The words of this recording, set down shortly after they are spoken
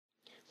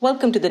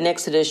Welcome to the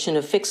next edition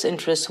of Fixed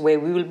Interest, where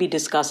we will be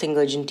discussing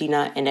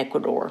Argentina and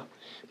Ecuador.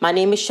 My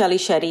name is Shelly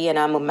Shetty, and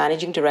I'm a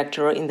Managing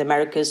Director in the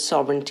Americas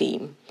Sovereign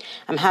team.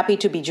 I'm happy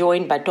to be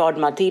joined by Todd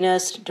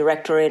Martinez,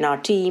 Director in our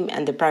team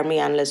and the primary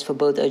analyst for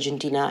both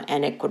Argentina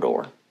and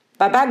Ecuador.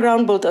 By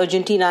background, both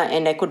Argentina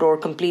and Ecuador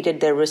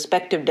completed their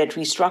respective debt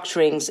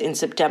restructurings in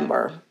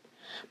September.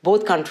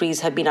 Both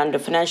countries have been under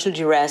financial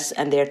duress,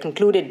 and their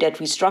concluded debt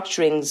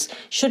restructurings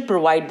should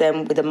provide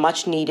them with a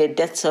much-needed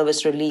debt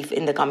service relief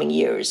in the coming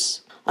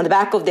years. On the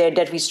back of their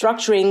debt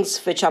restructurings,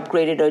 Fitch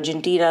upgraded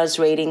Argentina's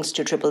ratings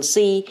to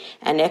CCC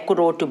and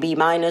Ecuador to B-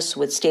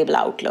 with stable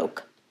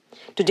outlook.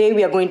 Today,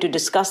 we are going to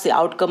discuss the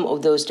outcome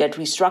of those debt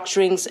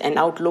restructurings and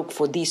outlook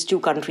for these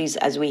two countries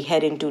as we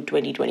head into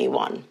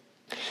 2021.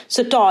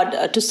 So,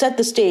 Todd, to set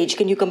the stage,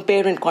 can you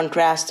compare and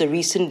contrast the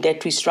recent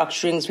debt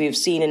restructurings we've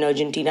seen in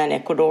Argentina and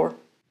Ecuador?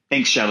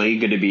 Thanks, Shelley.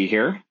 Good to be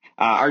here.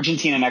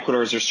 Argentina and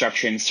Ecuador's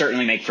restructuring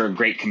certainly make for a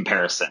great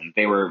comparison.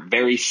 They were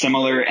very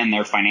similar in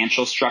their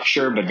financial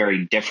structure, but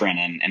very different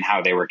in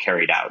how they were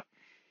carried out.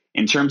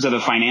 In terms of the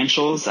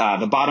financials,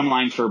 the bottom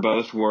line for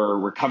both were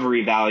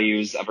recovery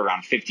values of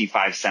around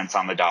 55 cents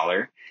on the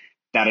dollar.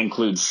 That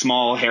includes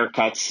small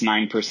haircuts,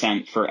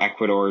 9% for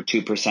Ecuador,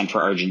 2%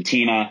 for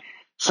Argentina,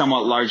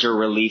 somewhat larger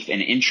relief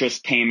in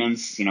interest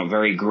payments,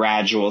 very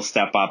gradual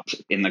step up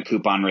in the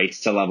coupon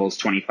rates to levels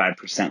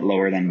 25%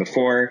 lower than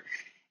before,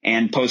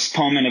 and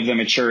postponement of the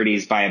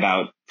maturities by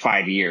about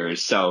 5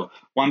 years. So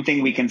one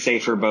thing we can say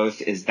for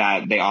both is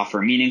that they offer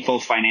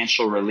meaningful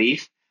financial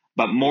relief,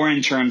 but more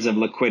in terms of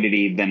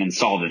liquidity than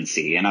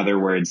insolvency. In other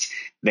words,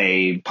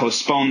 they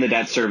postpone the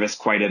debt service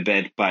quite a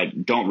bit,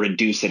 but don't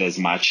reduce it as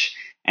much.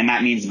 And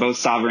that means both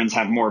sovereigns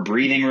have more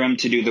breathing room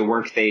to do the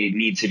work they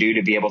need to do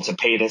to be able to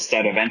pay this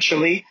debt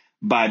eventually,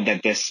 but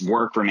that this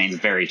work remains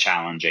very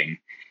challenging.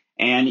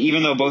 And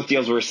even though both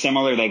deals were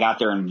similar, they got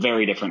there in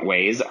very different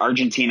ways.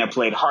 Argentina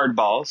played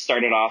hardball,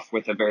 started off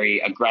with a very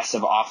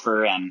aggressive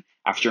offer, and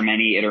after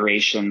many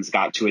iterations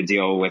got to a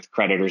deal with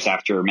creditors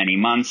after many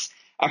months.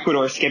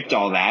 Ecuador skipped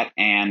all that,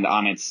 and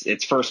on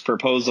its first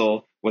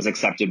proposal was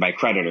accepted by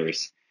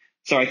creditors.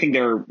 So I think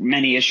there are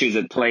many issues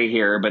at play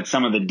here, but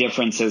some of the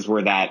differences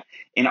were that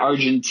in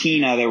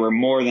Argentina, there were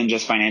more than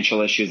just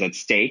financial issues at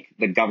stake.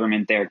 The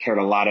government there cared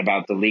a lot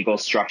about the legal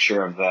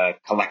structure of the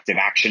collective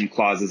action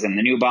clauses in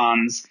the new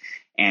bonds,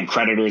 and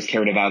creditors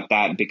cared about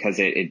that because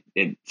it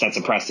sets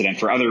a precedent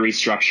for other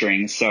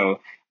restructurings. So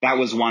that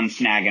was one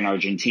snag in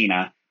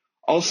Argentina.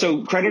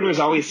 Also, creditors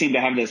always seem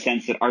to have the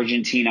sense that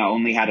Argentina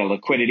only had a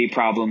liquidity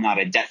problem, not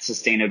a debt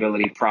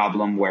sustainability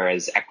problem,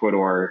 whereas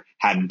Ecuador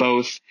had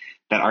both.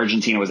 That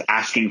Argentina was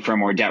asking for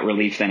more debt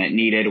relief than it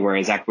needed,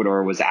 whereas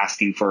Ecuador was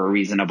asking for a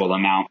reasonable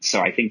amount. So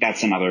I think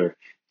that's another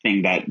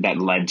thing that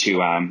led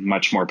to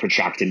much more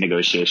protracted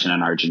negotiation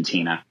in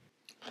Argentina.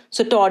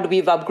 So, Todd,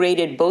 we've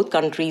upgraded both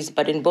countries,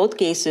 but in both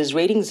cases,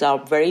 ratings are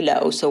very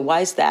low. So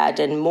why is that?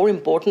 And more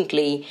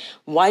importantly,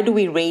 why do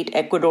we rate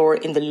Ecuador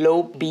in the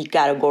low B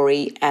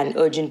category and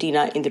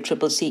Argentina in the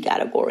CCC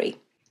category?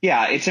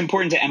 Yeah, it's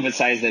important to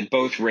emphasize that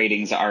both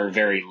ratings are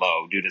very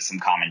low due to some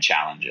common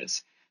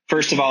challenges.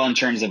 First of all, in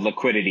terms of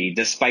liquidity,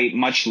 despite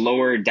much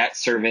lower debt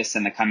service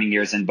in the coming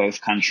years in both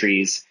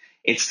countries,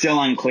 it's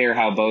still unclear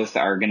how both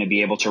are going to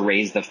be able to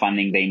raise the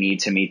funding they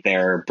need to meet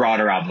their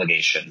broader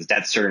obligations,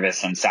 debt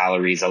service and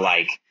salaries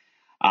alike.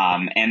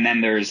 And then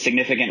there's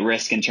significant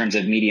risk in terms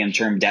of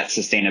medium-term debt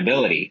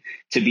sustainability.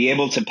 To be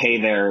able to pay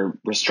their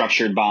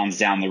restructured bonds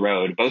down the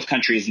road, both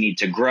countries need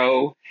to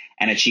grow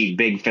and achieve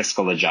big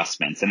fiscal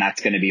adjustments, and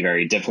that's going to be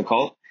very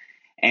difficult.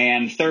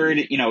 And third,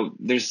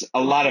 there's a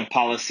lot of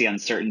policy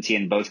uncertainty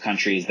in both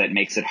countries that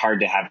makes it hard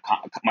to have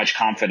much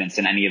confidence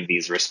in any of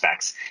these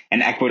respects.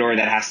 In Ecuador,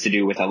 that has to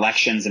do with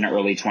elections in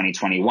early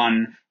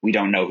 2021. We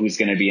don't know who's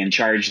going to be in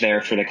charge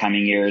there for the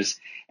coming years.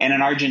 And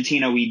in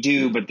Argentina, we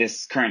do, but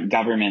this current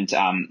government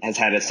has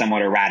had a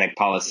somewhat erratic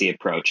policy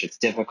approach. It's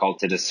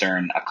difficult to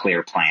discern a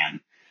clear plan.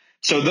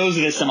 So those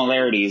are the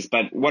similarities,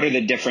 but what are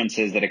the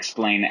differences that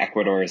explain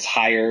Ecuador's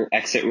higher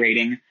exit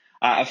rating?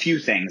 A few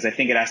things. I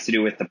think it has to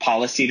do with the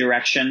policy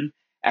direction.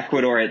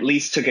 Ecuador at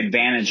least took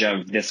advantage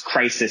of this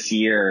crisis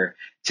year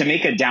to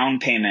make a down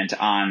payment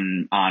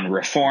on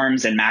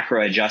reforms and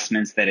macro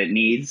adjustments that it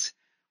needs,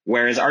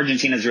 whereas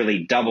Argentina's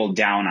really doubled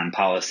down on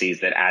policies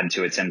that add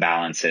to its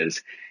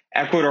imbalances.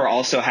 Ecuador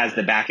also has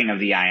the backing of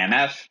the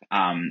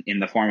IMF in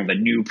the form of a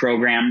new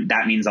program.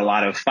 That means a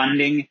lot of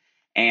funding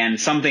and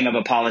something of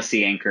a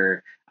policy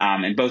anchor,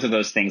 and both of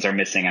those things are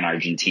missing in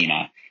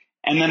Argentina.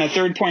 And then a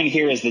third point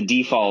here is the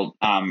default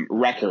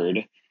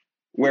record.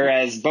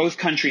 Whereas both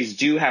countries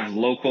do have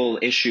local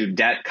issued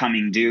debt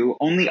coming due,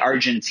 only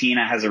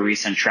Argentina has a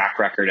recent track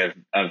record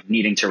of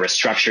needing to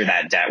restructure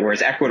that debt,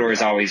 whereas Ecuador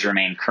has always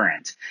remained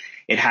current.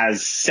 It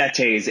has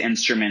CETES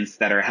instruments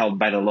that are held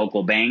by the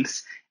local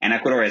banks, and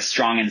Ecuador has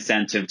strong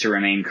incentive to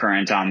remain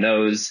current on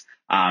those.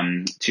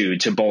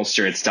 to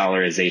bolster its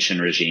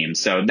dollarization regime.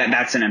 So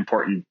that's an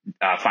important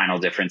final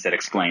difference that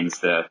explains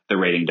the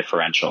rating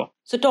differential.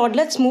 So, Todd,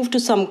 let's move to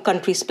some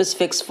country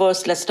specifics.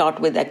 First, let's start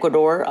with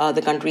Ecuador.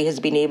 The country has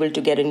been able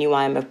to get a new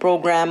IMF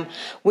program,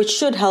 which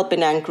should help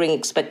in anchoring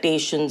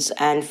expectations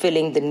and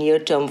filling the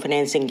near-term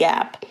financing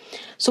gap.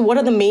 So what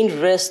are the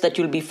main risks that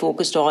you'll be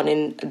focused on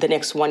in the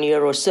next 1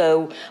 year or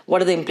so?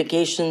 What are the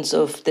implications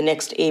of the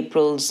next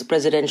April's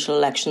presidential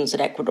elections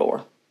in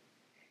Ecuador?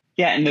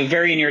 Yeah, in the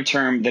very near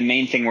term, the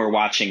main thing we're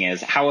watching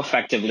is how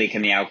effectively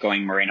can the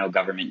outgoing Moreno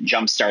government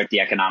jumpstart the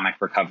economic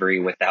recovery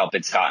with the help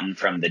it's gotten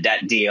from the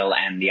debt deal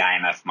and the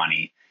IMF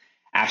money.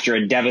 After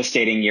a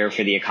devastating year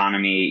for the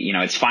economy,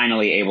 it's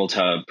finally able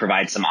to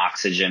provide some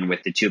oxygen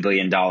with the $2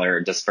 billion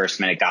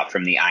disbursement it got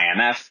from the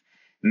IMF,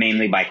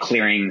 mainly by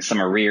clearing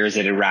some arrears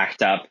it had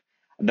racked up.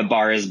 The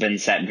bar has been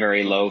set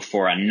very low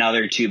for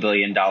another $2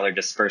 billion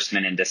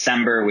disbursement in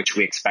December, which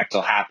we expect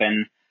will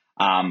happen.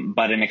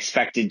 But an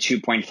expected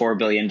 $2.4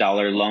 billion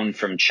loan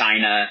from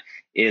China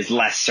is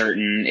less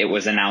certain. It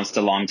was announced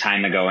a long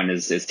time ago and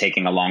is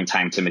taking a long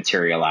time to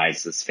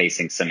materialize. It's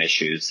facing some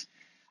issues.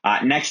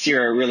 Next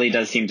year, it really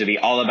does seem to be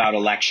all about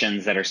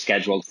elections that are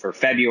scheduled for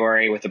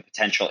February with a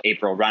potential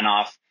April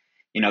runoff.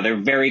 They're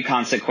very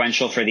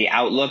consequential for the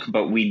outlook,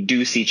 but we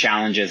do see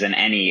challenges in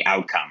any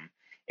outcome.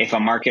 If a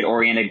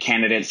market-oriented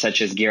candidate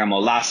such as Guillermo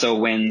Lasso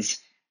wins,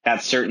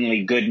 that's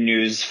certainly good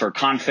news for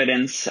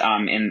confidence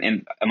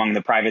among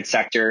the private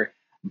sector,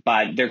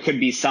 but there could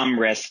be some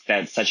risk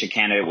that such a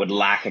candidate would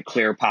lack a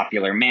clear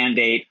popular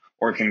mandate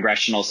or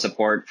congressional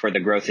support for the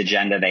growth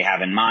agenda they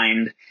have in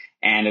mind.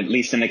 And at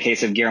least in the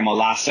case of Guillermo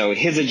Lasso,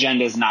 his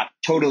agenda is not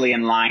totally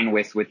in line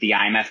with the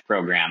IMF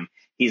program.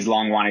 He's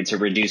long wanted to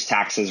reduce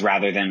taxes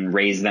rather than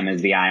raise them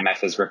as the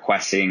IMF is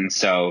requesting,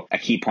 so a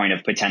key point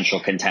of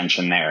potential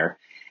contention there.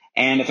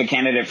 And if a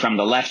candidate from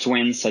the left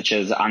wins, such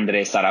as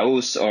Andrés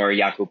Arauz or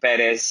Yaku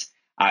Pérez,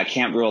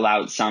 can't rule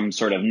out some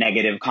sort of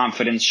negative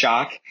confidence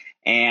shock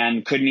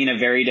and could mean a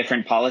very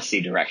different policy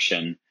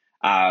direction.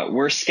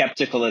 We're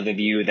skeptical of the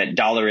view that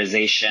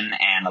dollarization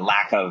and a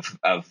lack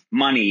of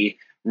money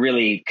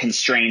really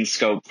constrain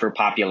scope for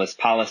populist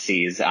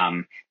policies.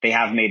 They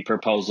have made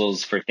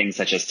proposals for things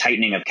such as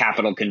tightening of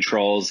capital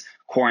controls,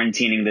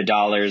 quarantining the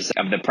dollars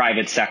of the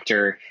private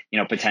sector,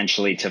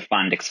 potentially to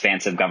fund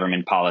expansive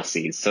government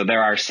policies. So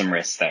there are some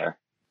risks there.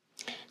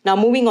 Now,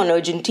 moving on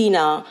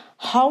Argentina,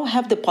 how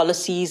have the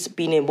policies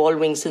been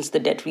evolving since the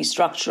debt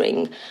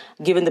restructuring?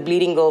 Given the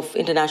bleeding of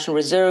international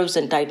reserves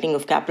and tightening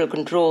of capital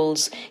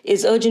controls,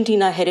 is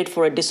Argentina headed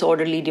for a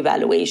disorderly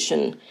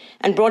devaluation?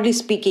 And broadly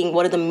speaking,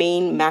 what are the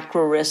main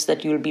macro risks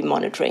that you'll be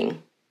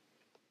monitoring?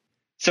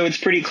 So it's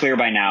pretty clear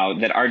by now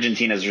that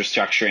Argentina's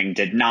restructuring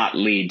did not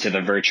lead to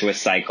the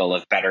virtuous cycle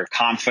of better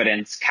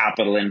confidence,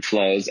 capital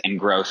inflows, and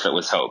growth that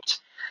was hoped.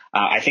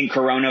 I think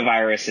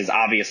coronavirus is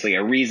obviously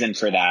a reason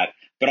for that,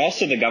 but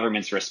also the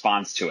government's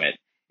response to it.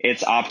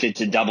 It's opted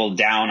to double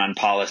down on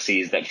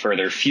policies that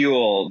further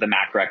fuel the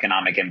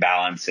macroeconomic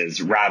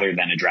imbalances rather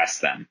than address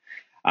them.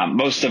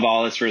 Most of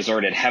all, it's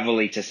resorted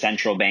heavily to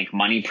central bank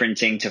money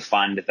printing to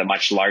fund the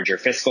much larger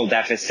fiscal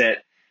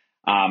deficit.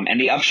 And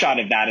the upshot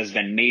of that has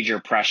been major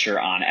pressure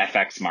on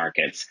FX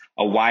markets.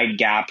 A wide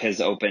gap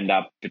has opened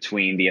up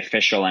between the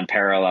official and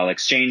parallel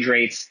exchange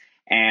rates,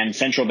 and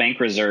central bank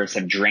reserves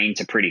have drained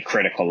to pretty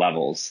critical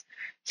levels.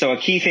 So a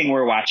key thing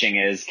we're watching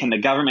is, can the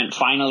government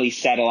finally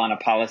settle on a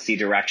policy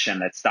direction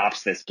that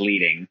stops this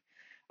bleeding?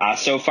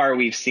 So far,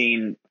 we've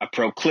seen a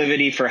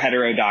proclivity for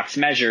heterodox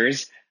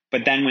measures,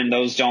 but then when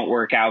those don't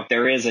work out,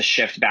 there is a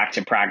shift back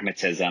to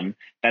pragmatism.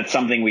 That's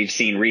something we've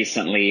seen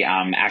recently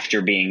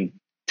after being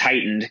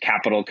tightened.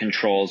 Capital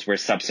controls were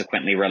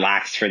subsequently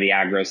relaxed for the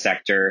agro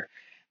sector.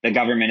 The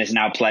government is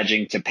now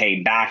pledging to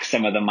pay back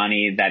some of the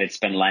money that it's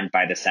been lent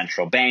by the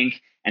central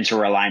bank and to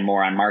rely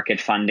more on market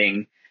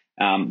funding.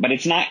 But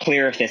it's not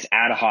clear if this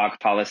ad hoc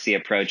policy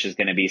approach is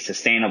going to be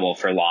sustainable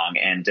for long,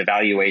 and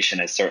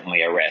devaluation is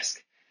certainly a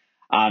risk.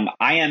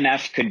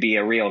 IMF could be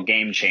a real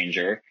game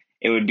changer.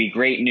 It would be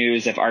great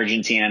news if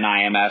Argentina and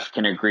IMF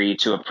can agree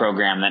to a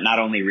program that not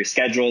only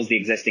reschedules the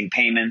existing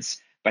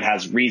payments, but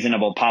has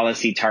reasonable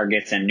policy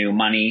targets and new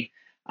money.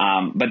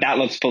 But that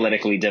looks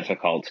politically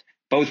difficult.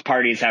 Both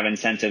parties have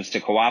incentives to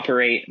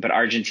cooperate, but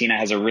Argentina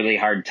has a really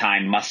hard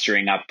time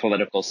mustering up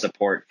political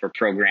support for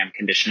program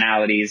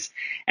conditionalities.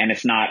 And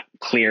it's not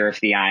clear if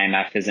the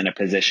IMF is in a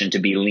position to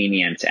be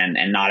lenient and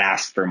not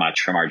ask for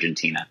much from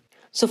Argentina.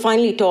 So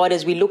finally, Todd,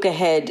 as we look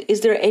ahead,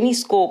 is there any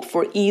scope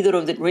for either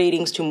of the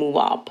ratings to move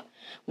up?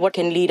 What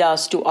can lead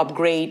us to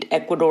upgrade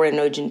Ecuador and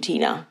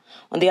Argentina?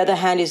 On the other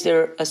hand, is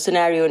there a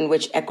scenario in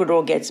which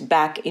Ecuador gets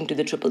back into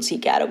the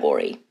CCC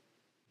category?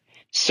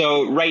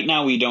 So right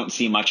now, we don't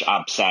see much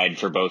upside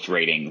for both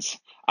ratings.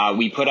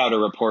 We put out a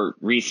report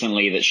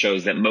recently that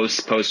shows that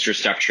most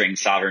post-restructuring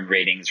sovereign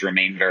ratings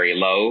remain very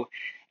low,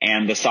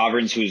 and the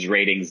sovereigns whose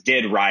ratings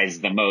did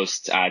rise the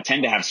most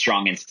tend to have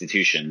strong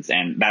institutions,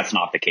 and that's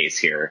not the case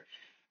here.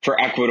 For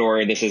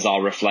Ecuador, this is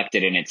all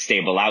reflected in its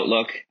stable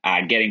outlook.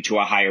 Getting to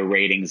a higher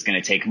rating is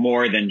going to take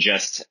more than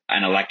just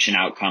an election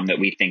outcome that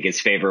we think is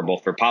favorable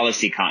for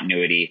policy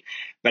continuity,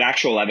 but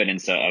actual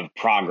evidence of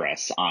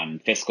progress on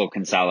fiscal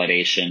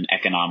consolidation,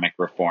 economic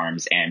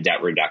reforms, and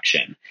debt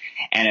reduction.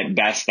 And at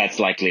best, that's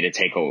likely to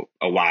take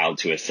a while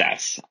to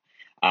assess.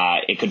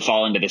 It could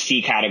fall into the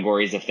C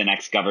categories if the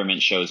next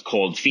government shows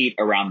cold feet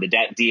around the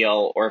debt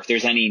deal, or if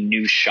there's any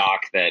new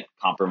shock that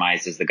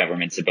compromises the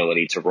government's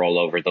ability to roll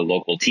over the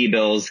local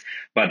T-bills,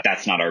 but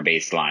that's not our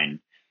baseline.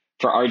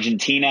 For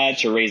Argentina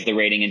to raise the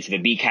rating into the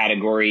B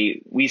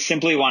category, we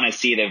simply want to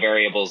see the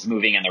variables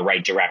moving in the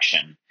right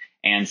direction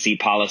and see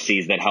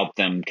policies that help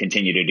them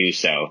continue to do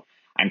so.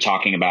 I'm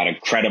talking about a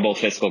credible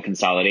fiscal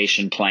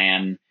consolidation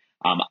plan,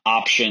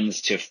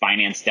 options to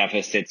finance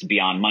deficits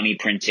beyond money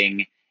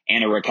printing,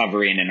 and a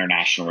recovery in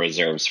international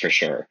reserves for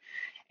sure.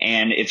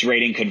 And its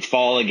rating could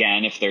fall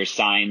again if there's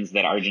signs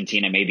that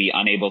Argentina may be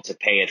unable to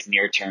pay its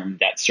near-term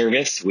debt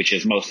service, which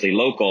is mostly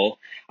local.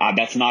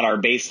 That's not our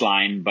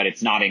baseline, but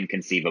it's not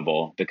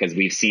inconceivable because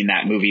we've seen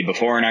that movie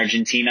before in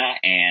Argentina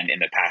and in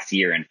the past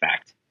year, in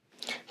fact.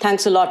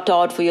 Thanks a lot,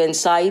 Todd, for your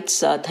insights.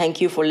 Thank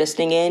you for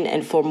listening in.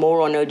 And for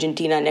more on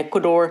Argentina and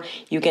Ecuador,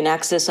 you can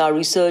access our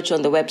research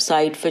on the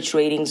website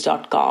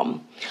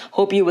fitchratings.com.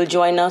 Hope you will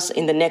join us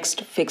in the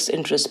next Fixed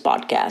Interest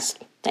podcast.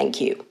 Thank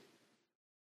you.